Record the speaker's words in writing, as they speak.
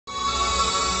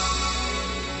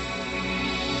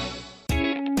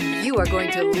You are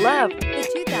going to love the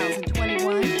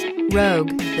 2021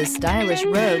 Rogue. The stylish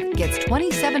Rogue gets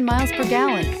 27 miles per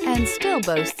gallon and still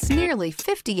boasts nearly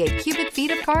 58 cubic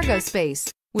feet of cargo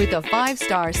space. With a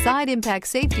 5-star side impact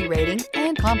safety rating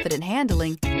and confident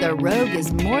handling, the Rogue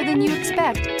is more than you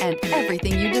expect and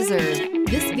everything you deserve.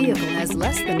 This vehicle has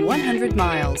less than 100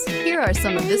 miles. Here are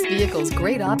some of this vehicle's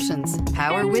great options: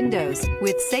 power windows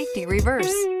with safety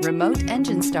reverse, remote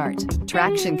engine start,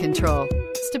 traction control,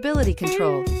 stability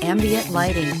control, ambient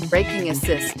lighting, braking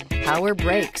assist, power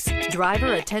brakes,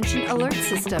 driver attention alert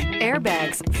system,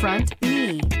 airbags, front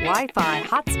knee, Wi-Fi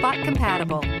hotspot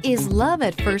compatible. Is love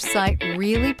at first sight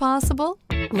really possible?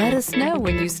 Let us know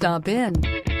when you stop in.